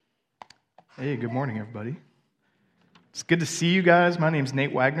Hey, good morning, everybody. It's good to see you guys. My name's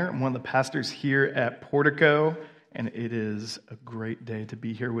Nate Wagner. I'm one of the pastors here at Portico, and it is a great day to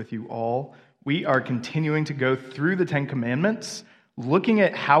be here with you all. We are continuing to go through the Ten Commandments, looking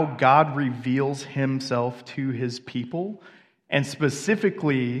at how God reveals himself to his people, and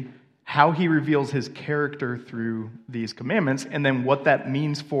specifically how he reveals his character through these commandments, and then what that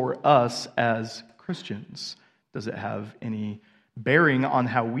means for us as Christians. Does it have any bearing on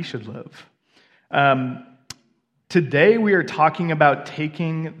how we should live? Today we are talking about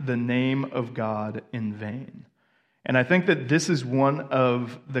taking the name of God in vain. And I think that this is one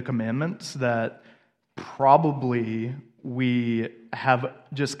of the commandments that probably we have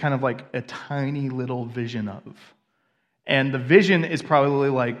just kind of like a tiny little vision of. And the vision is probably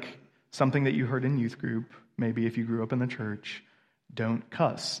like something that you heard in youth group, maybe if you grew up in the church. Don't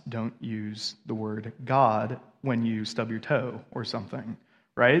cuss. Don't use the word God when you stub your toe or something,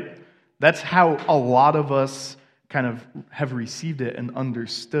 right? That's how a lot of us kind of have received it and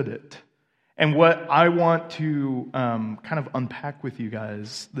understood it. And what I want to kind of unpack with you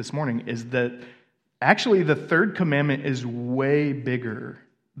guys this morning is that actually the third commandment is way bigger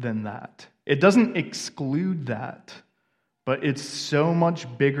than that. It doesn't exclude that, but it's so much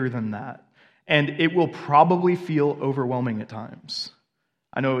bigger than that. And it will probably feel overwhelming at times.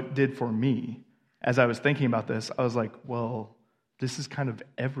 I know it did for me. As I was thinking about this, I was like, well, this is kind of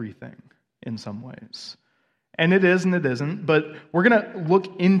everything in some ways. And it is and it isn't, but we're going to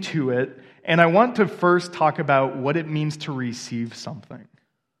look into it, and I want to first talk about what it means to receive something.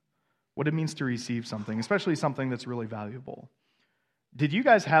 What it means to receive something, especially something that's really valuable. Did you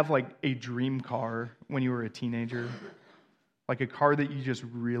guys have like a dream car when you were a teenager? Like a car that you just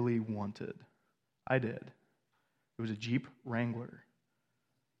really wanted? I did. It was a Jeep Wrangler.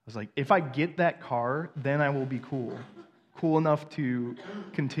 I was like, if I get that car, then I will be cool. Cool enough to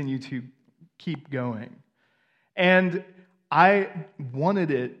continue to keep going. And I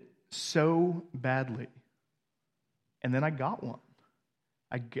wanted it so badly. And then I got one.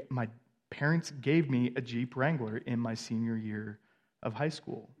 My parents gave me a Jeep Wrangler in my senior year of high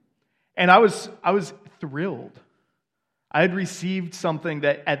school. And I was thrilled. I had received something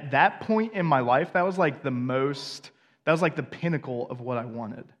that at that point in my life, that was like the pinnacle of what I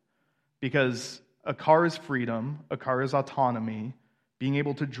wanted. Because a car is freedom, a car is autonomy, being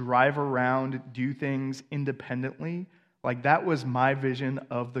able to drive around, do things independently. Like that was my vision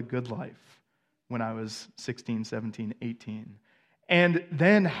of the good life when I was 16, 17, 18. And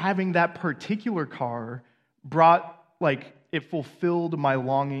then having that particular car it fulfilled my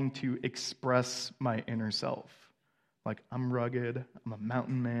longing to express my inner self. Like, I'm rugged, I'm a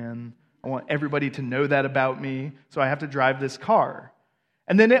mountain man, I want everybody to know that about me, so I have to drive this car.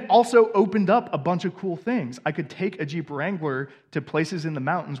 And then it also opened up a bunch of cool things. I could take a Jeep Wrangler to places in the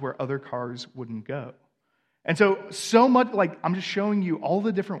mountains where other cars wouldn't go. And so much, like, I'm just showing you all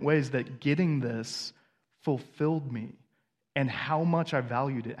the different ways that getting this fulfilled me and how much I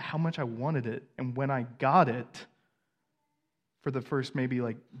valued it, how much I wanted it. And when I got it, for the first maybe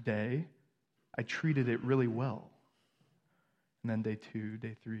like day, I treated it really well. And then day 2,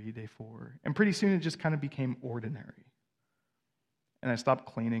 day 3, day 4. And pretty soon it just kind of became ordinary. And I stopped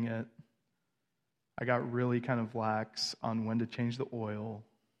cleaning it. I got really kind of lax on when to change the oil.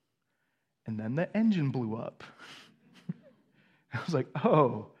 And then the engine blew up. I was like,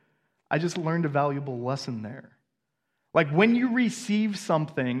 oh, I just learned a valuable lesson there. Like when you receive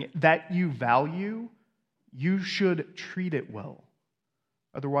something that you value, you should treat it well.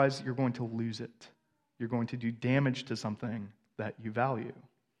 Otherwise, you're going to lose it. You're going to do damage to something that you value.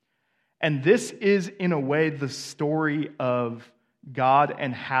 And this is, in a way, the story of God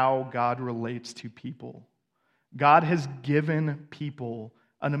and how God relates to people. God has given people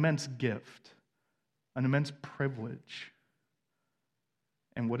an immense gift, an immense privilege.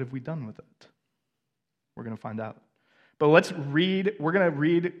 And what have we done with it? We're going to find out. But let's read,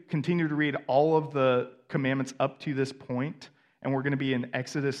 continue to read all of the commandments up to this point, and we're going to be in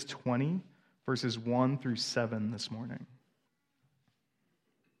Exodus 20, verses 1 through 7 this morning.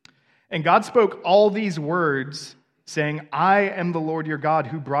 And God spoke all these words, saying, I am the Lord your God,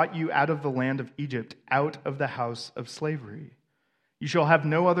 who brought you out of the land of Egypt, out of the house of slavery. You shall have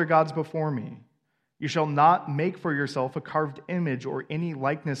no other gods before me. You shall not make for yourself a carved image or any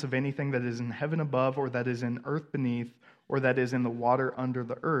likeness of anything that is in heaven above, or that is in earth beneath, or that is in the water under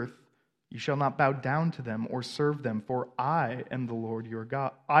the earth. You shall not bow down to them or serve them, for I am the Lord your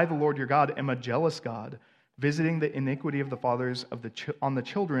God. I, the Lord your God, am a jealous God, visiting the iniquity of the fathers on the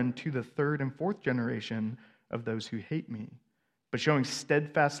children to the third and fourth generation of those who hate me, but showing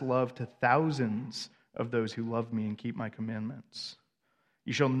steadfast love to thousands of those who love me and keep my commandments.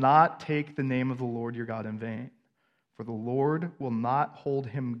 You shall not take the name of the Lord your God in vain, for the Lord will not hold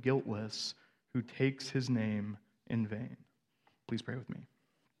him guiltless who takes his name in vain. Please pray with me.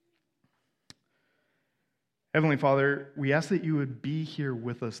 Heavenly Father, we ask that you would be here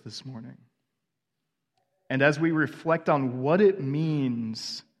with us this morning. And as we reflect on what it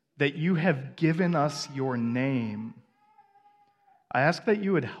means that you have given us your name, I ask that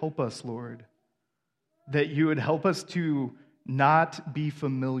you would help us, Lord, that you would help us to not be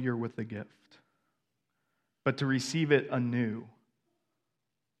familiar with the gift, but to receive it anew,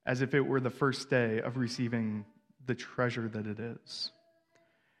 as if it were the first day of receiving the treasure that it is.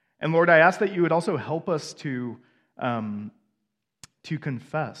 And Lord, I ask that you would also help us to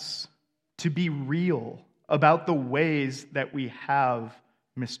confess, to be real about the ways that we have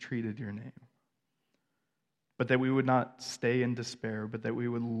mistreated your name. But that we would not stay in despair, but that we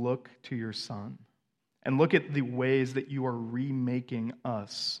would look to your Son and look at the ways that you are remaking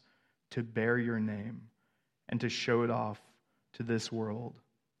us to bear your name and to show it off to this world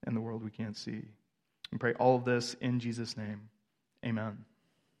and the world we can't see. We pray all of this in Jesus' name. Amen.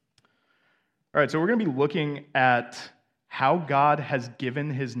 All right, so we're going to be looking at how God has given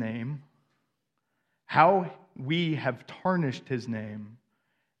his name, how we have tarnished his name,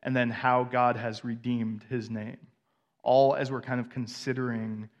 and then how God has redeemed his name, all as we're kind of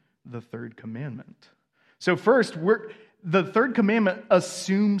considering the third commandment. So first, the third commandment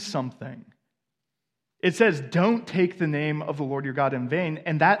assumes something. It says, don't take the name of the Lord your God in vain,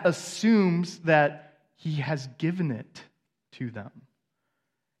 and that assumes that he has given it to them.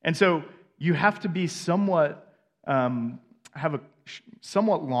 And so you have to be have a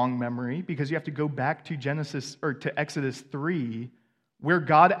somewhat long memory, because you have to go back to Exodus 3, where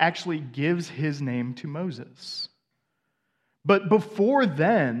God actually gives his name to Moses. But before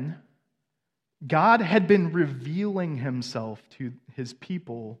then, God had been revealing himself to his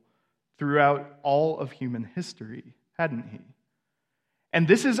people throughout all of human history, hadn't he? And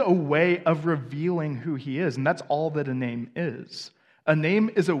this is a way of revealing who he is, and that's all that a name is. A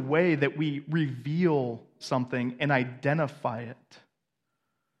name is a way that we reveal something and identify it.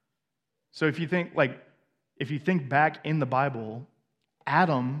 So if you think back in the Bible,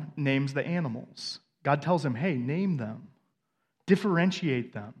 Adam names the animals. God tells him, hey, name them,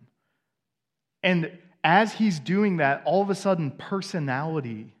 differentiate them. And as he's doing that, all of a sudden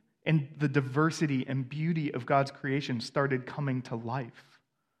personality and the diversity and beauty of God's creation started coming to life.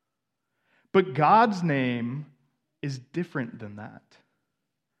 But God's name is different than that.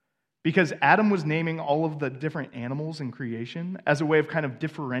 Because Adam was naming all of the different animals in creation as a way of kind of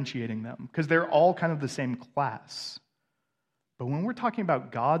differentiating them, because they're all kind of the same class. But when we're talking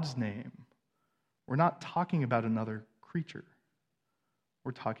about God's name, we're not talking about another creature.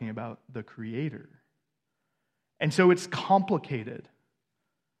 We're talking about the Creator. And so it's complicated.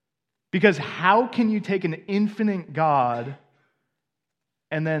 Because how can you take an infinite God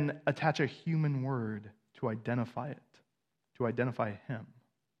and then attach a human word to identify it, to identify him?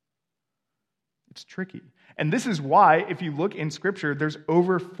 It's tricky. And this is why, if you look in Scripture, there's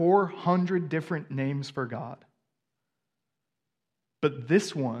over 400 different names for God. But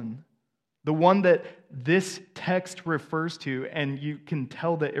this one, the one that this text refers to, and you can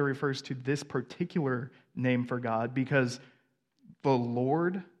tell that it refers to this particular name for God, because the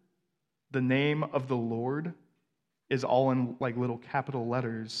Lord, the name of the Lord, is all in like little capital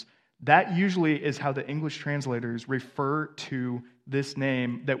letters. That usually is how the English translators refer to this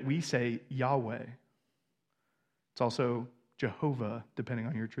name that we say Yahweh. It's also Jehovah, depending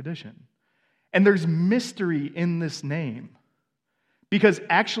on your tradition. And there's mystery in this name, because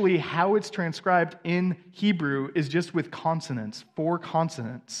actually how it's transcribed in Hebrew is just with consonants, 4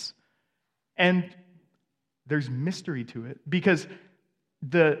 consonants. And there's mystery to it, because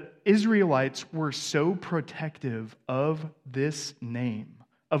the Israelites were so protective of this name,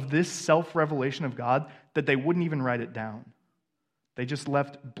 of this self-revelation of God, that they wouldn't even write it down. They just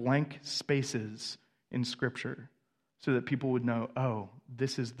left blank spaces in Scripture so that people would know, oh,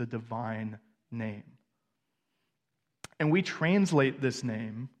 this is the divine name. And we translate this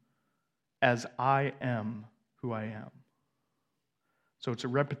name as I am who I am. So it's a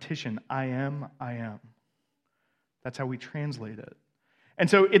repetition, I am, I am. That's how we translate it. And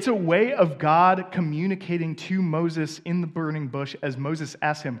so it's a way of God communicating to Moses in the burning bush as Moses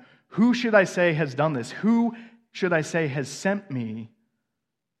asks him, who should I say has done this? Who should I say has sent me?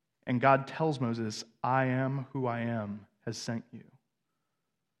 And God tells Moses, I am who I am has sent you.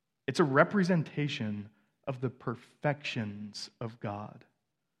 It's a representation of the perfections of God,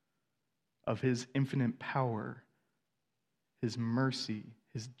 of his infinite power, his mercy,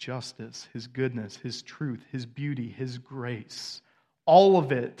 his justice, his goodness, his truth, his beauty, his grace. all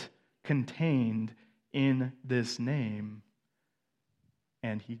of it contained in this name,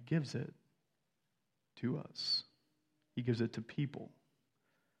 and he gives it to us. He gives it to people.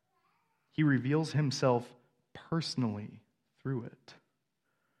 He reveals himself personally through it.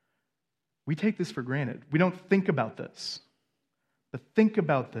 We take this for granted. We don't think about this. But think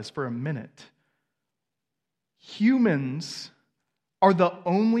about this for a minute. Humans are the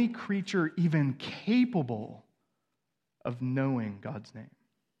only creature even capable of knowing God's name.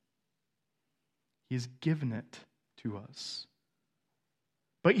 He has given it to us.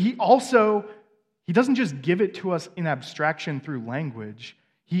 But he doesn't just give it to us in abstraction through language.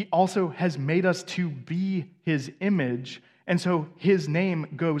 He also has made us to be his image, and so his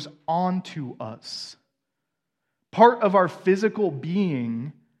name goes on to us. Part of our physical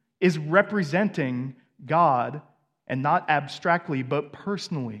being is representing God, and not abstractly, but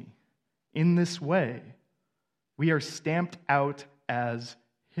personally. In this way, we are stamped out as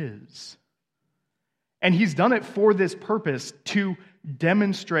his. And he's done it for this purpose, to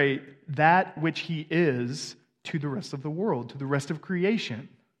demonstrate that which he is to the rest of the world, to the rest of creation,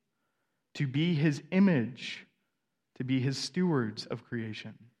 to be his image, to be his stewards of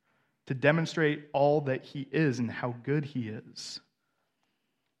creation, to demonstrate all that he is and how good he is.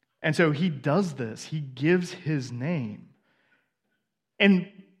 And so he does this. He gives his name.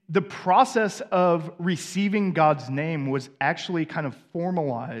 And the process of receiving God's name was actually kind of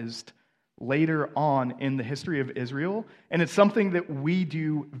formalized later on in the history of Israel. And it's something that we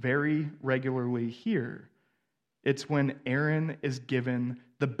do very regularly here. It's when Aaron is given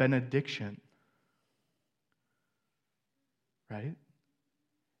the benediction. Right?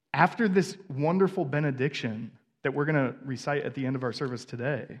 After this wonderful benediction that we're going to recite at the end of our service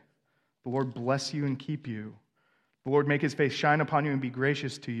today, the Lord bless you and keep you. The Lord make his face shine upon you and be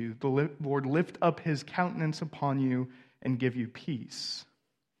gracious to you. The Lord lift up his countenance upon you and give you peace.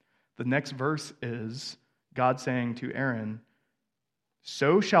 The next verse is God saying to Aaron,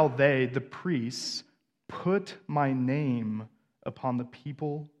 so shall they, the priests, put my name upon the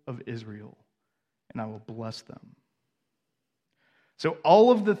people of Israel, and I will bless them. So all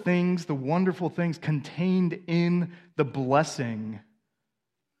of the things, the wonderful things contained in the blessing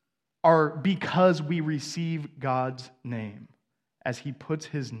are because we receive God's name. As he puts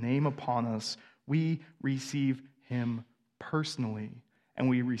his name upon us, we receive him personally, and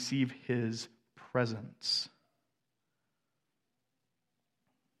we receive his presence.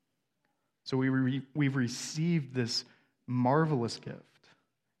 So we've received this marvelous gift,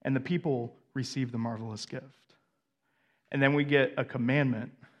 and the people receive the marvelous gift. And then we get a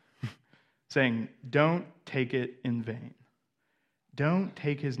commandment saying, don't take it in vain. Don't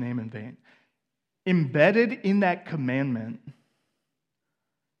take his name in vain. Embedded in that commandment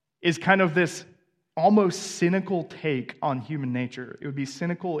is kind of this almost cynical take on human nature. It would be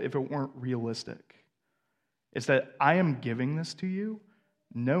cynical if it weren't realistic. It's that I am giving this to you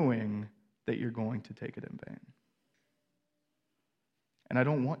knowing that you're going to take it in vain. And I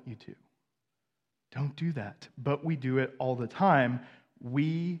don't want you to. Don't do that. But we do it all the time.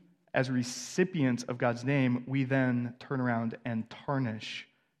 We, as recipients of God's name, we then turn around and tarnish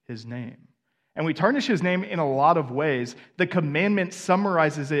his name. And we tarnish his name in a lot of ways. The commandment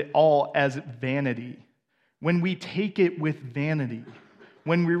summarizes it all as vanity. When we take it with vanity,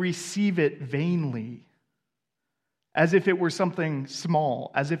 when we receive it vainly, as if it were something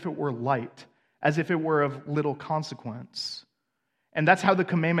small, as if it were light, as if it were of little consequence. And that's how the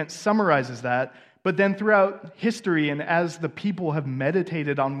commandment summarizes that. But then throughout history, and as the people have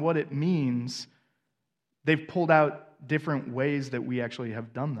meditated on what it means, they've pulled out different ways that we actually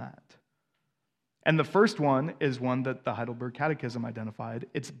have done that. And the first one is one that the Heidelberg Catechism identified.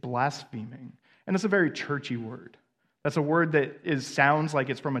 It's blaspheming. And it's a very churchy word. That's a word that sounds like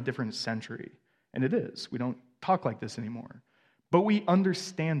it's from a different century. And it is. We don't talk like this anymore. But we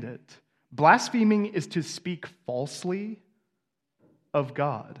understand it. Blaspheming is to speak falsely of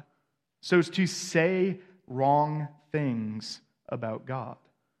God. So it's to say wrong things about God.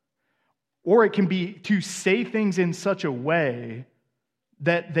 Or it can be to say things in such a way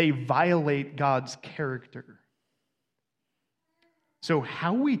that they violate God's character. So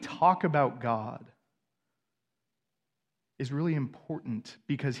how we talk about God is really important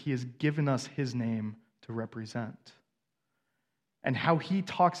because he has given us his name to represent. And how he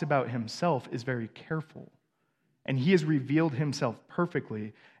talks about himself is very careful. And he has revealed himself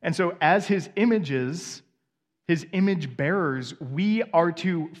perfectly. And so as his images, his image bearers, we are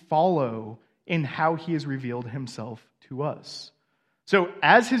to follow in how he has revealed himself to us. So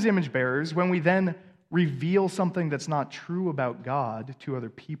as his image bearers, when we then reveal something that's not true about God to other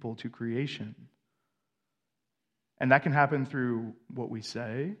people, to creation, And that can happen through what we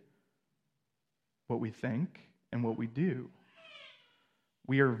say, what we think, and what we do.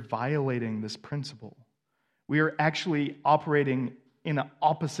 We are violating this principle. We are actually operating in an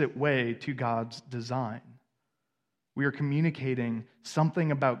opposite way to God's design. We are communicating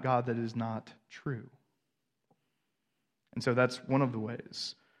something about God that is not true. And so that's one of the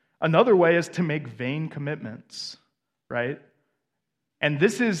ways. Another way is to make vain commitments, right? And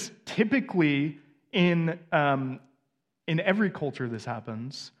this is typically in every culture this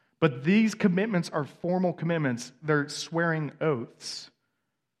happens, but these commitments are formal commitments. They're swearing oaths.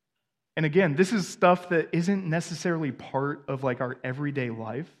 And again, this is stuff that isn't necessarily part of like our everyday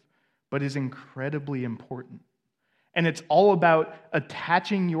life, but is incredibly important. And it's all about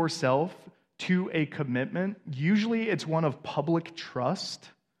attaching yourself to a commitment. Usually it's one of public trust.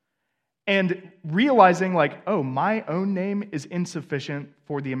 And realizing like, oh, my own name is insufficient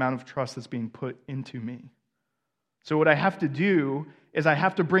for the amount of trust that's being put into me. So what I have to do is I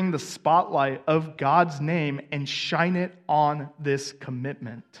have to bring the spotlight of God's name and shine it on this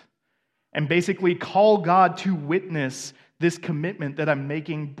commitment. And basically call God to witness this commitment that I'm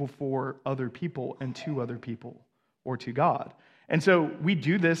making before other people and to other people or to God. And so we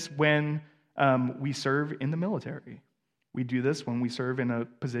do this when we serve in the military. We do this when we serve in a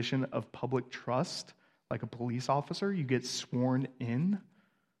position of public trust, like a police officer. You get sworn in.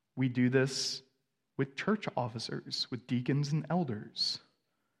 We do this with church officers, with deacons and elders.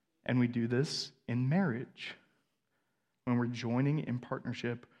 And we do this in marriage, when we're joining in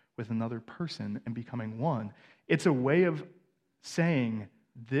partnership with another person and becoming one. It's a way of saying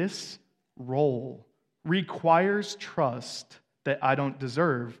this role requires trust that I don't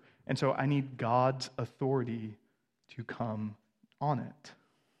deserve, and so I need God's authority to come on it.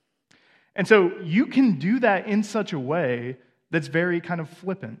 And so you can do that in such a way that's very kind of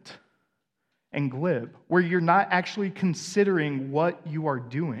flippant and glib, where you're not actually considering what you are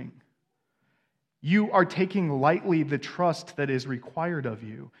doing. You are taking lightly the trust that is required of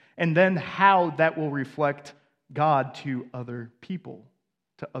you, and then how that will reflect God to other people,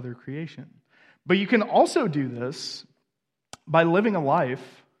 to other creation. But you can also do this by living a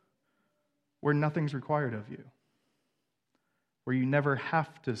life where nothing's required of you, where you never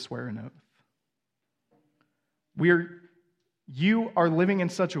have to swear an oath. You are living in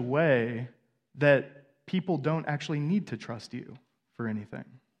such a way that people don't actually need to trust you for anything.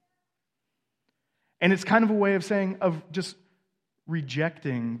 And it's kind of a way of saying, of just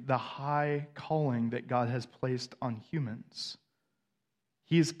rejecting the high calling that God has placed on humans.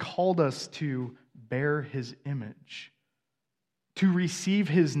 He has called us to bear his image, to receive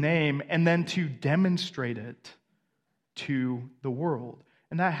his name, and then to demonstrate it to the world.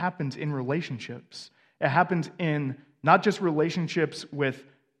 And that happens in relationships. It happens in not just relationships with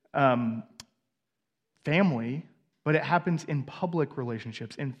family, but it happens in public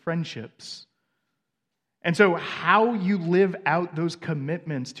relationships, in friendships. And so how you live out those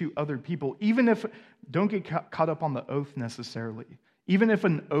commitments to other people, even if, don't get caught up on the oath necessarily, even if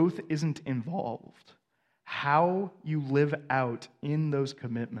an oath isn't involved, how you live out in those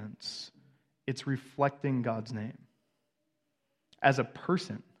commitments, it's reflecting God's name as a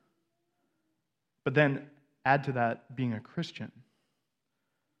person. But then add to that being a Christian,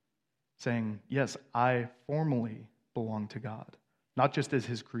 saying, yes, I formally belong to God, not just as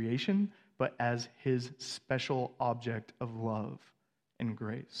his creation, but as his special object of love and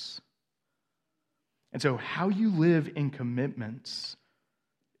grace. And so how you live in commitments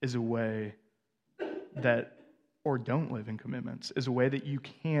is a way that, or don't live in commitments, is a way that you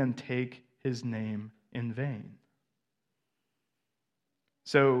can take his name in vain.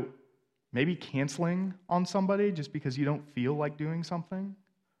 So maybe canceling on somebody just because you don't feel like doing something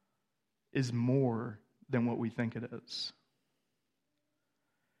is more than what we think it is.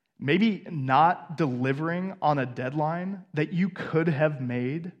 Maybe not delivering on a deadline that you could have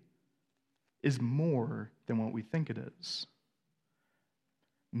made is more than what we think it is.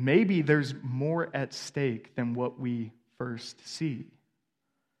 Maybe there's more at stake than what we first see.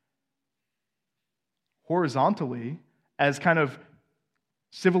 Horizontally, as kind of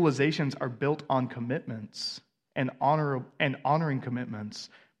civilizations are built on commitments and honoring commitments,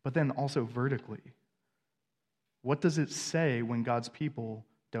 but then also vertically. What does it say when God's people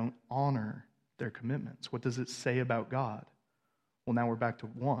don't honor their commitments? What does it say about God? Well, now we're back to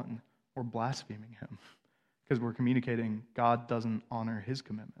one. We're blaspheming him because we're communicating God doesn't honor his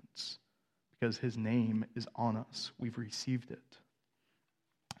commitments because his name is on us. We've received it.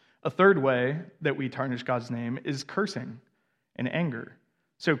 A third way that we tarnish God's name is cursing and anger.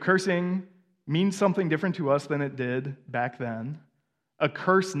 So cursing means something different to us than it did back then. A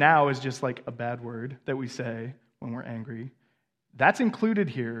curse now is just like a bad word that we say when we're angry. That's included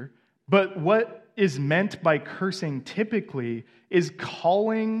here. But what is meant by cursing typically is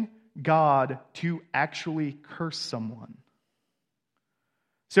calling God to actually curse someone.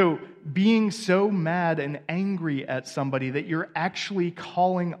 So being so mad and angry at somebody that you're actually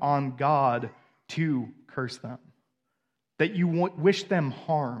calling on God to curse them, that you wish them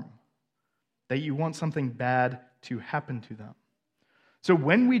harm, that you want something bad to happen to them. So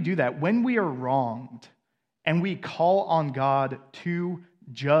when we do that, when we are wronged and we call on God to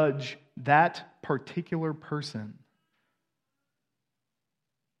judge that particular person,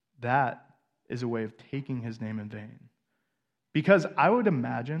 that is a way of taking his name in vain. Because I would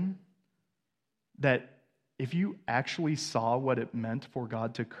imagine that if you actually saw what it meant for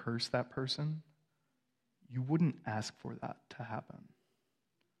God to curse that person, you wouldn't ask for that to happen.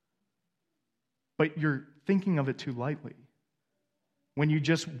 But you're thinking of it too lightly. When you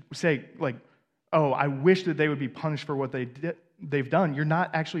just say, like, oh, I wish that they would be punished for what they've done, you're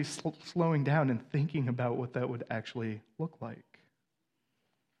not actually slowing down and thinking about what that would actually look like.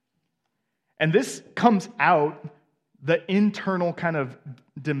 And this comes out, the internal kind of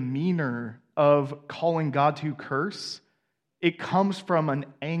demeanor of calling God to curse, it comes from an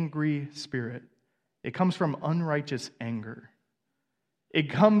angry spirit. It comes from unrighteous anger. It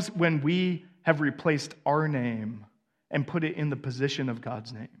comes when we have replaced our name and put it in the position of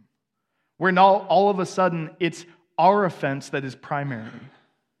God's name. Where now all of a sudden it's our offense that is primary.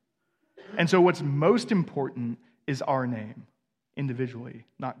 And so what's most important is our name individually,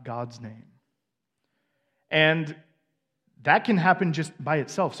 not God's name. And that can happen just by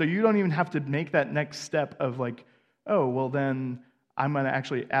itself. So you don't even have to make that next step of like, oh, well then I'm going to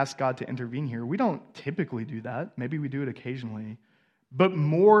actually ask God to intervene here. We don't typically do that. Maybe we do it occasionally. But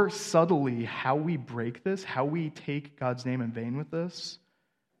more subtly, how we break this, how we take God's name in vain with this,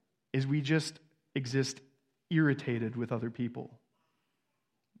 is we just exist irritated with other people.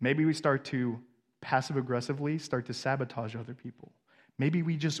 Maybe we start to passive-aggressively start to sabotage other people. Maybe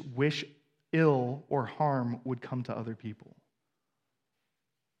we just wish ill or harm would come to other people.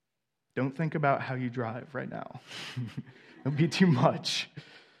 Don't think about how you drive right now. It'll be too much.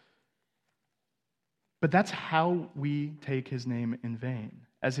 But that's how we take his name in vain,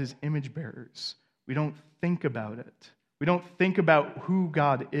 as his image bearers. We don't think about it. We don't think about who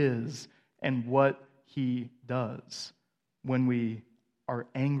God is and what he does when we are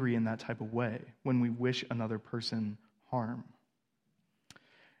angry in that type of way, when we wish another person harm.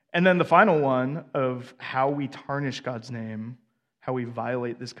 And then the final one of how we tarnish God's name, how we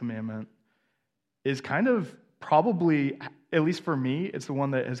violate this commandment, is kind of probably, at least for me, it's the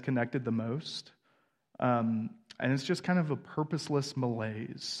one that has connected the most. And it's just kind of a purposeless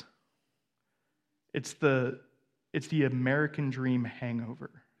malaise. It's the American dream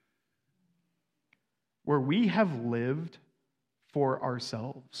hangover, where we have lived for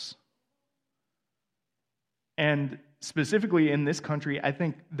ourselves. And specifically in this country, I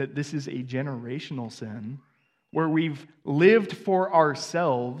think that this is a generational sin, where we've lived for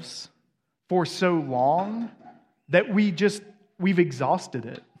ourselves for so long that we've exhausted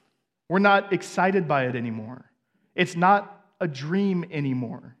it. We're not excited by it anymore. It's not a dream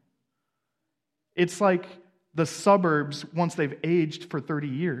anymore. It's like the suburbs once they've aged for 30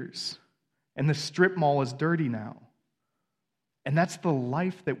 years, and the strip mall is dirty now. And that's the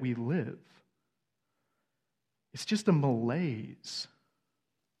life that we live. It's just a malaise.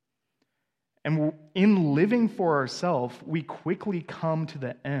 And in living for ourselves, we quickly come to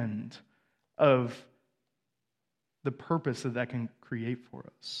the end of the purpose that can create for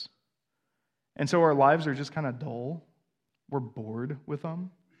us. And so our lives are just kind of dull. We're bored with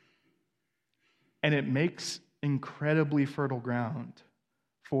them. And it makes incredibly fertile ground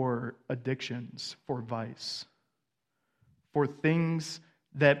for addictions, for vice, for things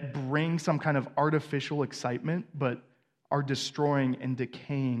that bring some kind of artificial excitement, but are destroying and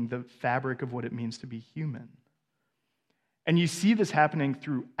decaying the fabric of what it means to be human. And you see this happening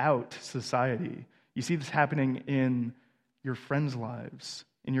throughout society. You see this happening in your friends' lives,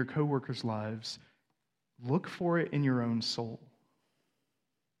 in your coworkers' lives. Look for it in your own soul.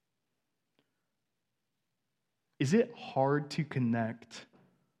 Is it hard to connect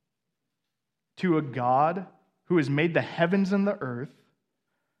to a God who has made the heavens and the earth,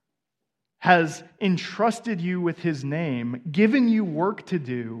 has entrusted you with his name, given you work to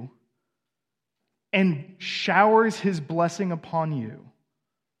do, and showers his blessing upon you?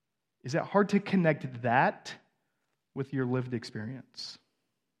 Is it hard to connect that with your lived experience?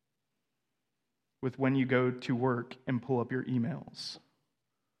 With when you go to work and pull up your emails,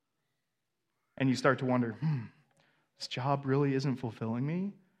 and you start to wonder, this job really isn't fulfilling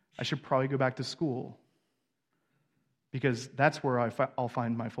me. I should probably go back to school. because that's where I'll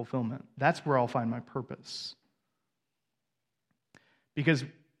find my fulfillment. That's where I'll find my purpose. Because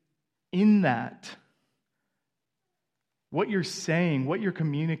in that, what you're saying, what you're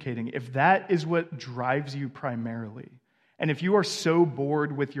communicating, if that is what drives you primarily, and if you are so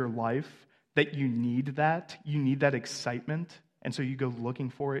bored with your life that you need that excitement, and so you go looking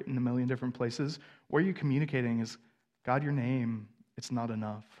for it in a million different places, what you're communicating is, God, your name, it's not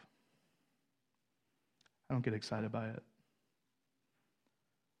enough. I don't get excited by it.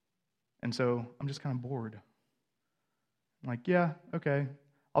 And so I'm just kind of bored. I'm like, yeah, okay.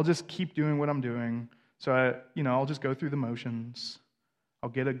 I'll just keep doing what I'm doing. So I'll just go through the motions. I'll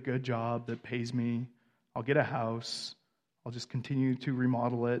get a good job that pays me. I'll get a house. I'll just continue to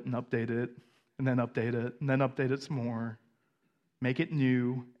remodel it and update it, and then update it, and then update it some more. Make it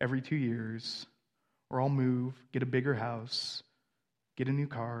new every 2 years. Or I'll move, get a bigger house, get a new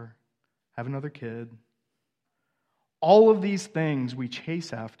car, have another kid. All of these things we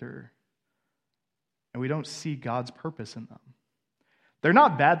chase after, and we don't see God's purpose in them. They're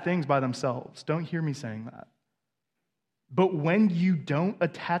not bad things by themselves. Don't hear me saying that. But when you don't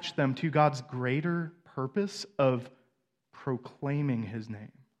attach them to God's greater purpose of proclaiming his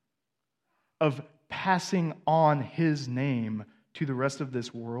name, of passing on his name to the rest of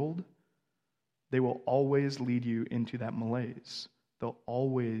this world, they will always lead you into that malaise. They'll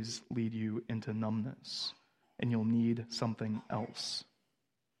always lead you into numbness, and you'll need something else.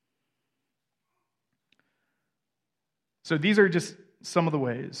 So these are just some of the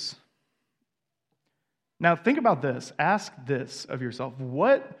ways. Now think about this. Ask this of yourself.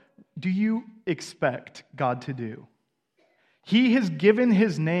 What do you expect God to do? He has given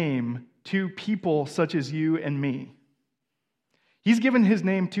his name to people such as you and me. He's given his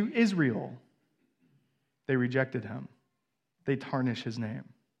name to Israel. They rejected him. They tarnish his name.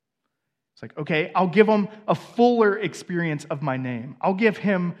 It's like, okay, I'll give him a fuller experience of my name. I'll give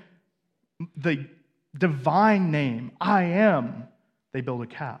him the divine name, I am. They build a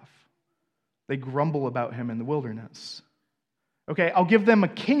calf. They grumble about him in the wilderness. Okay, I'll give them a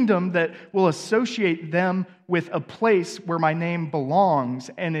kingdom that will associate them with a place where my name belongs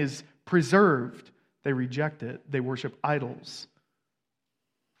and is preserved. They reject it. They worship idols.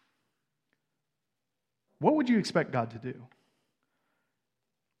 What would you expect God to do?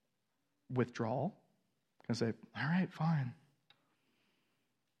 Withdrawal? Can I say, all right, fine.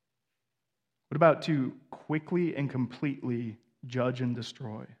 What about to quickly and completely judge and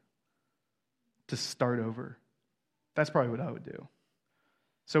destroy? To start over? That's probably what I would do.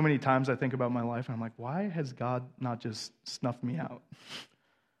 So many times I think about my life and I'm like, why has God not just snuffed me out?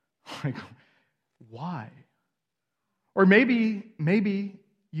 Like, why? Or maybe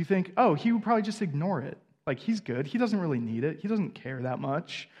you think, oh, he would probably just ignore it. Like, he's good. He doesn't really need it. He doesn't care that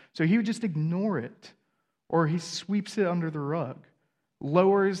much. So he would just ignore it. Or he sweeps it under the rug.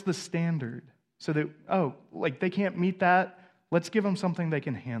 Lowers the standard. So that, oh, like they can't meet that. Let's give them something they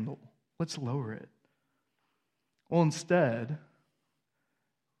can handle. Let's lower it. Well, instead,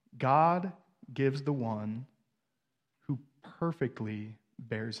 God gives the one who perfectly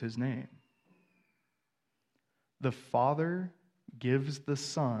bears his name. The Father gives the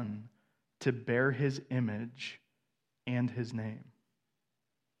Son to bear his image and his name.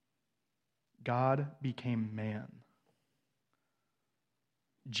 God became man.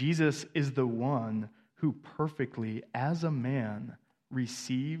 Jesus is the one who perfectly, as a man,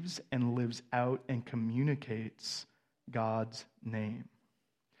 receives and lives out and communicates God's name.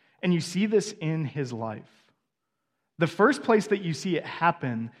 And you see this in his life. The first place that you see it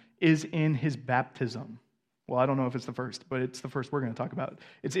happen is in his baptism. Well, I don't know if it's the first, but it's the first we're going to talk about.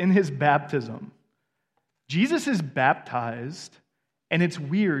 It's in his baptism. Jesus is baptized, and it's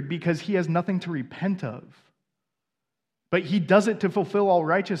weird because he has nothing to repent of. But he does it to fulfill all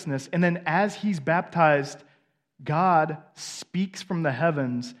righteousness. And then as he's baptized, God speaks from the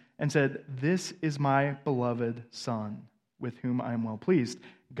heavens and said, "This is my beloved Son, with whom I am well pleased."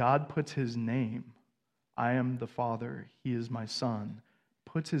 God puts his name. I am the Father. He is my Son.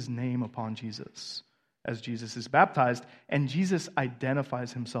 Puts his name upon Jesus as Jesus is baptized. And Jesus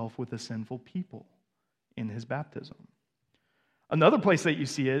identifies himself with the sinful people in his baptism. Another place that you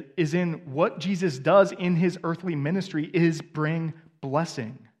see it is in what Jesus does in his earthly ministry is bring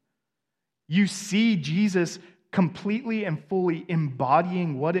blessing. You see Jesus completely and fully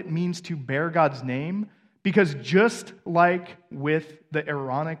embodying what it means to bear God's name, because just like with the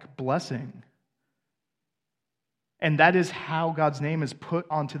Aaronic blessing, and that is how God's name is put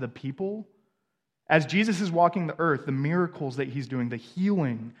onto the people, as Jesus is walking the earth, the miracles that he's doing, the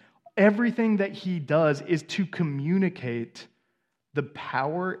healing, everything that he does is to communicate the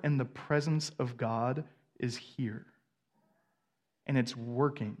power and the presence of God is here. and it's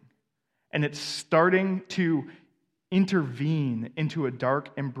working. And it's starting to intervene into a dark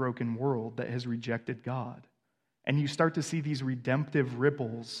and broken world that has rejected God. And you start to see these redemptive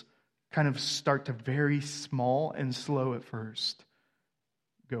ripples kind of start to, very small and slow at first,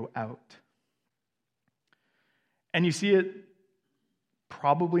 go out. And you see it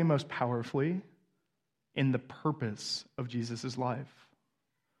probably most powerfully in the purpose of Jesus' life.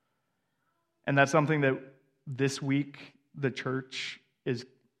 And that's something that this week the church is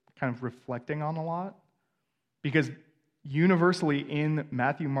kind of reflecting on a lot, because universally in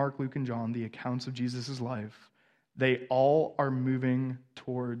Matthew, Mark, Luke, and John, the accounts of Jesus' life, they all are moving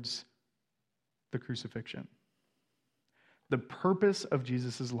towards the crucifixion. The purpose of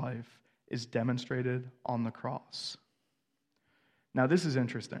Jesus' life is demonstrated on the cross. Now, this is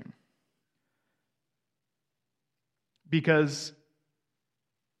interesting, because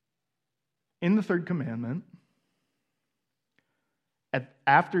in the Third Commandment,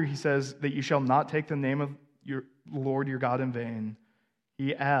 after he says that you shall not take the name of your Lord your God in vain,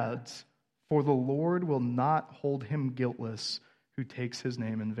 he adds, for the Lord will not hold him guiltless who takes his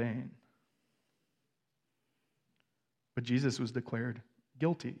name in vain. But Jesus was declared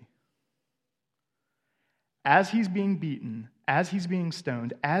guilty. As he's being beaten, as he's being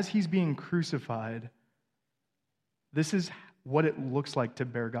stoned, as he's being crucified, this is what it looks like to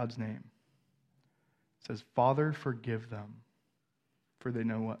bear God's name. It says, Father, forgive them, for they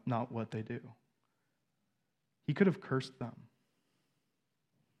know not what they do. He could have cursed them.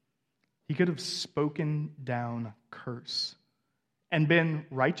 He could have spoken down curse and been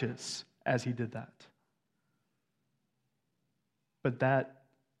righteous as he did that. But that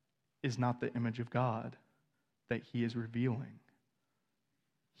is not the image of God that he is revealing.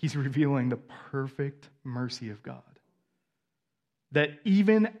 He's revealing the perfect mercy of God. That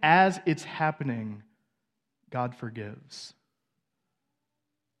even as it's happening, God forgives.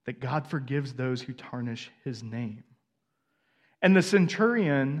 That God forgives those who tarnish his name. And the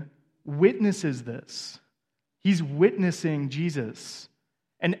centurion witnesses this. He's witnessing Jesus.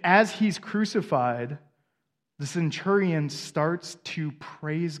 And as he's crucified, the centurion starts to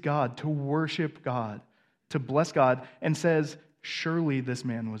praise God, to worship God, to bless God, and says, surely this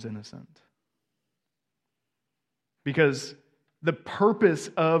man was innocent. Because the purpose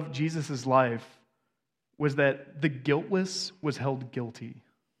of Jesus' life was that the guiltless was held guilty.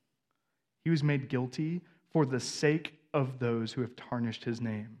 He was made guilty for the sake of those who have tarnished his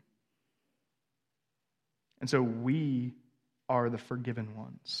name. And so we are the forgiven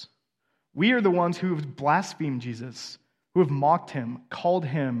ones. We are the ones who have blasphemed Jesus, who have mocked him, called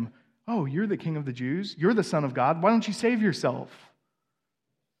him, oh, you're the King of the Jews? You're the Son of God. Why don't you save yourself?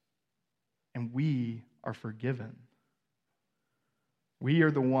 And we are forgiven. We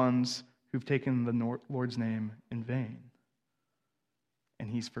are the ones who've taken the Lord's name in vain. And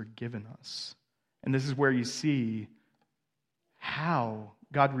he's forgiven us. And this is where you see how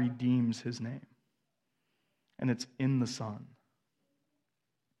God redeems his name. And it's in the Son.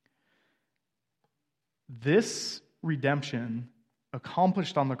 This redemption,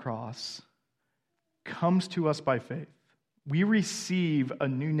 accomplished on the cross, comes to us by faith. We receive a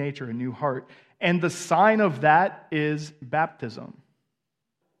new nature, a new heart. And the sign of that is baptism.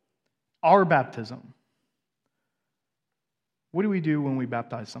 Our baptism. What do we do when we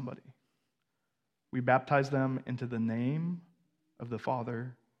baptize somebody? We baptize them into the name of the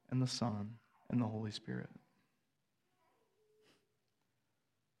Father and the Son and the Holy Spirit.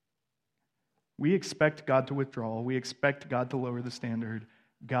 We expect God to withdraw. We expect God to lower the standard.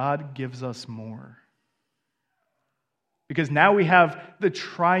 God gives us more. Because now we have the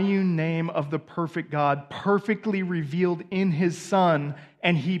triune name of the perfect God perfectly revealed in his Son,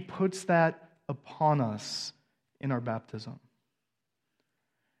 and he puts that upon us in our baptism.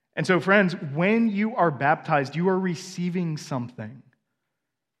 And so, friends, when you are baptized, you are receiving something.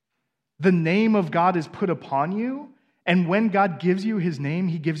 The name of God is put upon you, and when God gives you his name,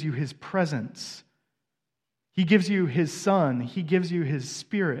 he gives you his presence. He gives you his Son. He gives you his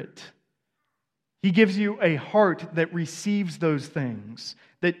Spirit. He gives you a heart that receives those things,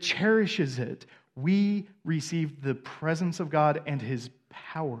 that cherishes it. We receive the presence of God and his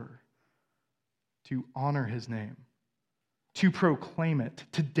power to honor his name, to proclaim it,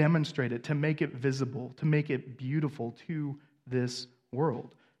 to demonstrate it, to make it visible, to make it beautiful to this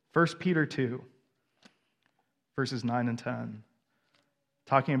world. 1 Peter 2, verses 9 and 10,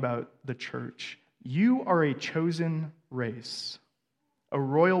 talking about the church. You are a chosen race, a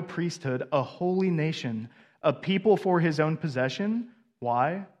royal priesthood, a holy nation, a people for his own possession.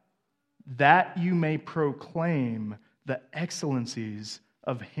 Why? That you may proclaim the excellencies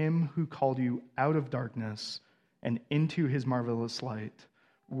of him who called you out of darkness and into his marvelous light.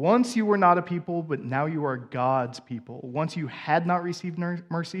 Once you were not a people, but now you are God's people. Once you had not received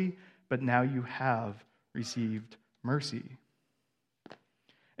mercy, but now you have received mercy.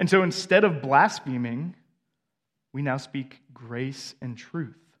 And so instead of blaspheming, we now speak grace and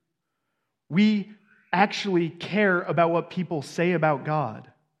truth. We actually care about what people say about God.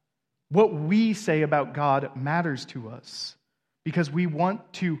 What we say about God matters to us because we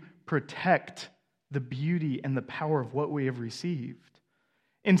want to protect the beauty and the power of what we have received.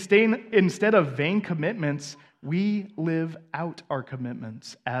 Instead of vain commitments, we live out our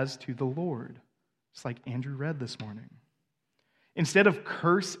commitments as to the Lord. It's like Andrew read this morning. Instead of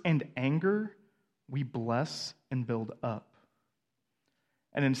curse and anger, we bless and build up.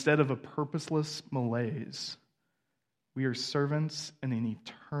 And instead of a purposeless malaise, we are servants in an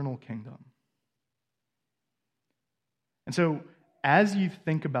eternal kingdom. And so, as you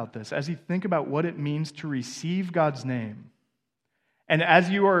think about this, as you think about what it means to receive God's name, and as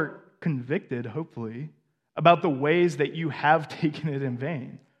you are convicted, hopefully, about the ways that you have taken it in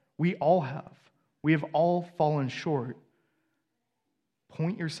vain, we all have. We have all fallen short.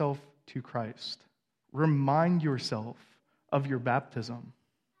 Point yourself to Christ. Remind yourself of your baptism.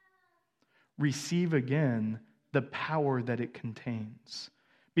 Receive again the power that it contains.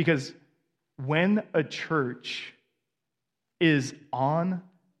 Because when a church is on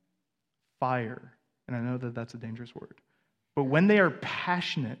fire, and I know that that's a dangerous word, but when they are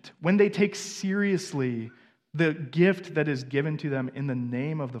passionate, when they take seriously the gift that is given to them in the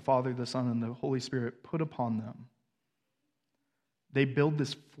name of the Father, the Son, and the Holy Spirit put upon them, they build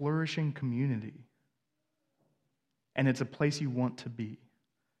this flourishing community. And it's a place you want to be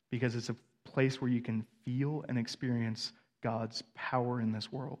because it's a place where you can feel and experience God's power in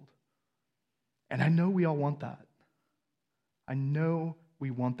this world. And I know we all want that. I know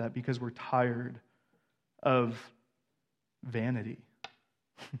we want that because we're tired of vanity.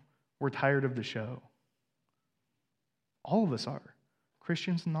 We're tired of the show. All of us are,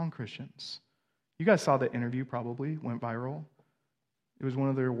 Christians and non-Christians. You guys saw the interview probably, went viral. It was one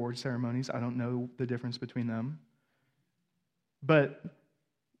of their award ceremonies. I don't know the difference between them. But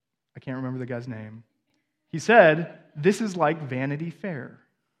I can't remember the guy's name. He said, this is like Vanity Fair.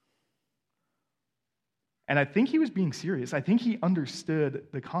 And I think he was being serious. I think he understood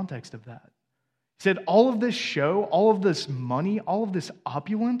the context of that. He said, all of this show, all of this money, all of this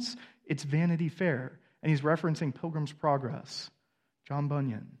opulence, it's Vanity Fair. And he's referencing Pilgrim's Progress, John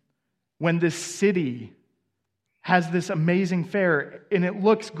Bunyan. When this city has this amazing fair and it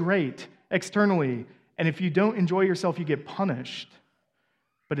looks great externally, and if you don't enjoy yourself, you get punished.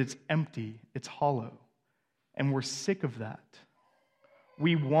 But it's empty, it's hollow. And we're sick of that.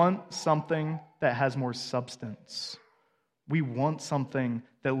 We want something that has more substance. We want something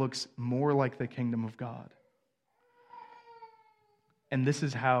that looks more like the kingdom of God. And this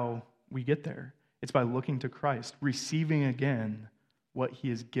is how we get there. It's by looking to Christ, receiving again what he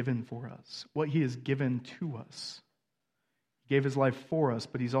has given for us, what he has given to us. He gave his life for us,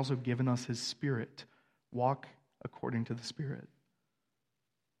 but he's also given us his Spirit. Walk according to the Spirit.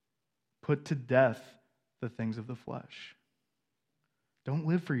 Put to death the things of the flesh. Don't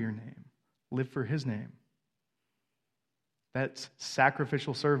live for your name. Live for his name. That's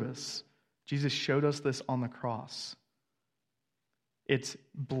sacrificial service. Jesus showed us this on the cross. It's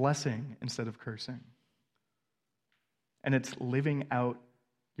blessing instead of cursing. And it's living out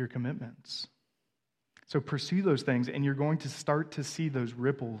your commitments. So pursue those things, and you're going to start to see those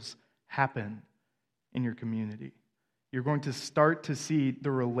ripples happen in your community. You're going to start to see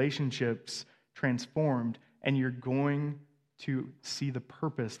the relationships transformed, and you're going to see the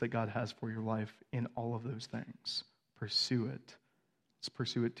purpose that God has for your life in all of those things. Pursue it. Let's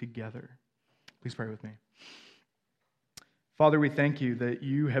pursue it together. Please pray with me. Father, we thank you that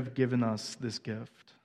you have given us this gift.